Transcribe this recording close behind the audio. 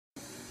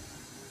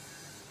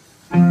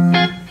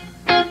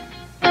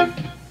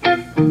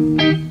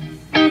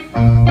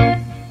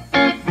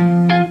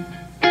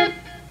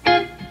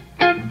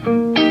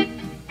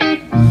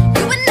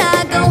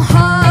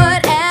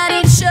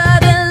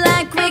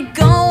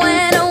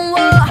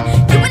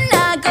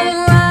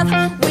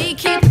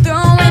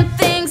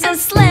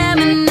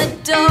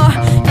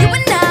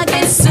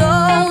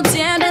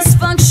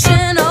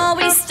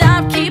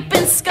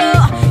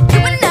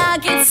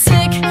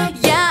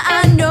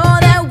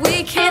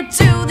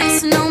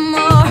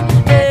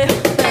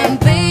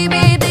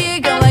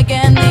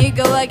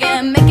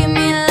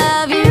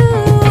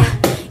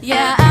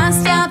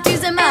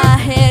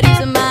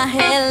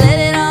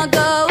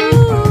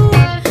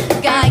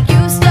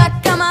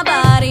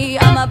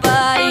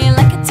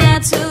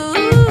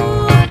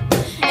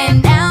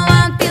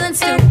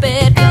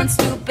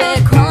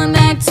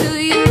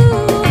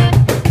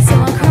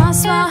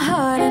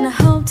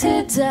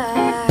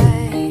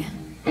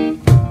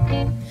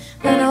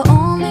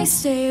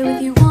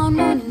one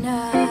more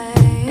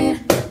night.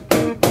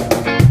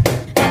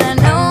 And I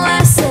know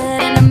I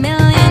said it a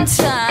million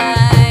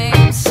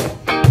times,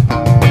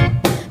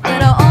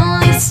 but I'll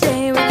only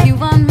stay with you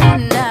one more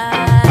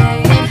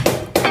night.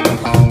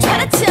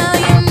 Try to tell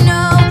you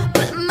no,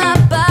 but my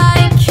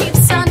body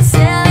keeps on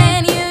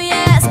telling you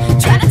yes.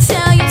 Try to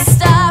tell you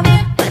stop,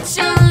 but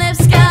your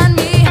lips got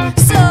me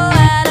so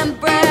out of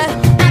breath.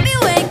 I'll be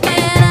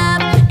waking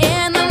up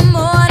in the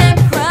morning,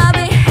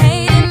 probably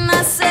hating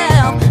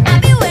myself.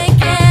 I'll be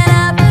waking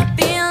up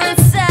feeling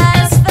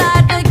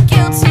satisfied but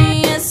guilty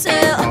as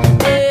hell.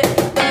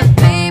 But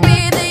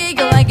baby, there you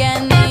go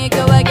again,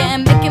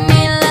 making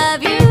me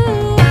love you.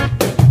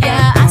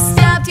 Yeah, I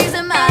stopped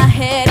using my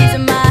head,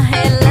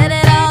 let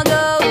it all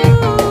go.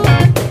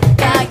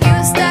 Got you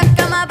stuck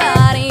on my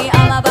body,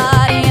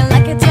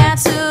 like a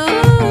tattoo.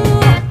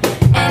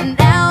 And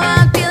now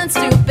I'm feeling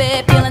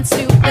stupid,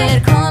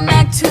 calling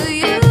back to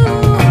you.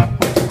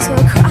 So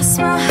cross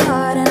my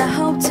heart and I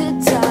hope to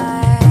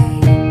die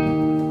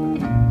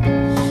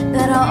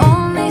that I'll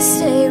only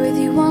stay with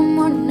you one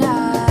more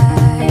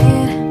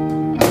night.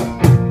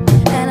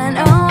 And I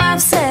know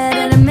I've said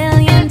it a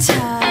million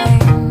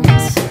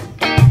times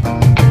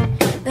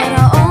that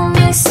I'll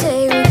only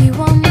stay with you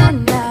one more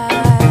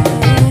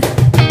night.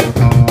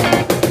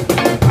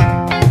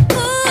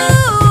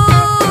 Ooh,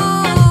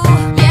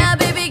 yeah,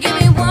 baby, give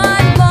me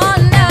one more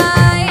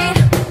night.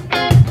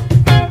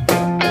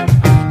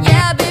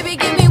 Yeah, baby,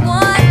 give me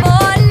one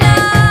more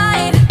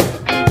night.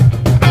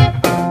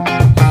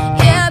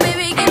 Yeah,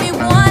 baby, give me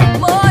one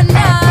more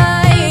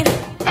night.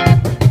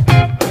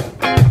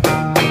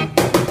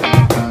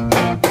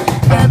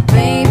 But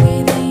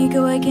baby, there you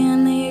go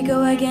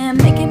again,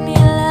 making me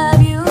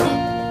love you.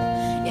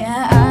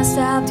 Yeah, I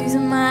stopped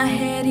using my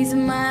head,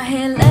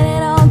 let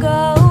it all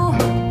go.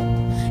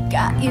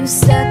 Got you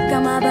stuck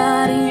on my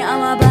body,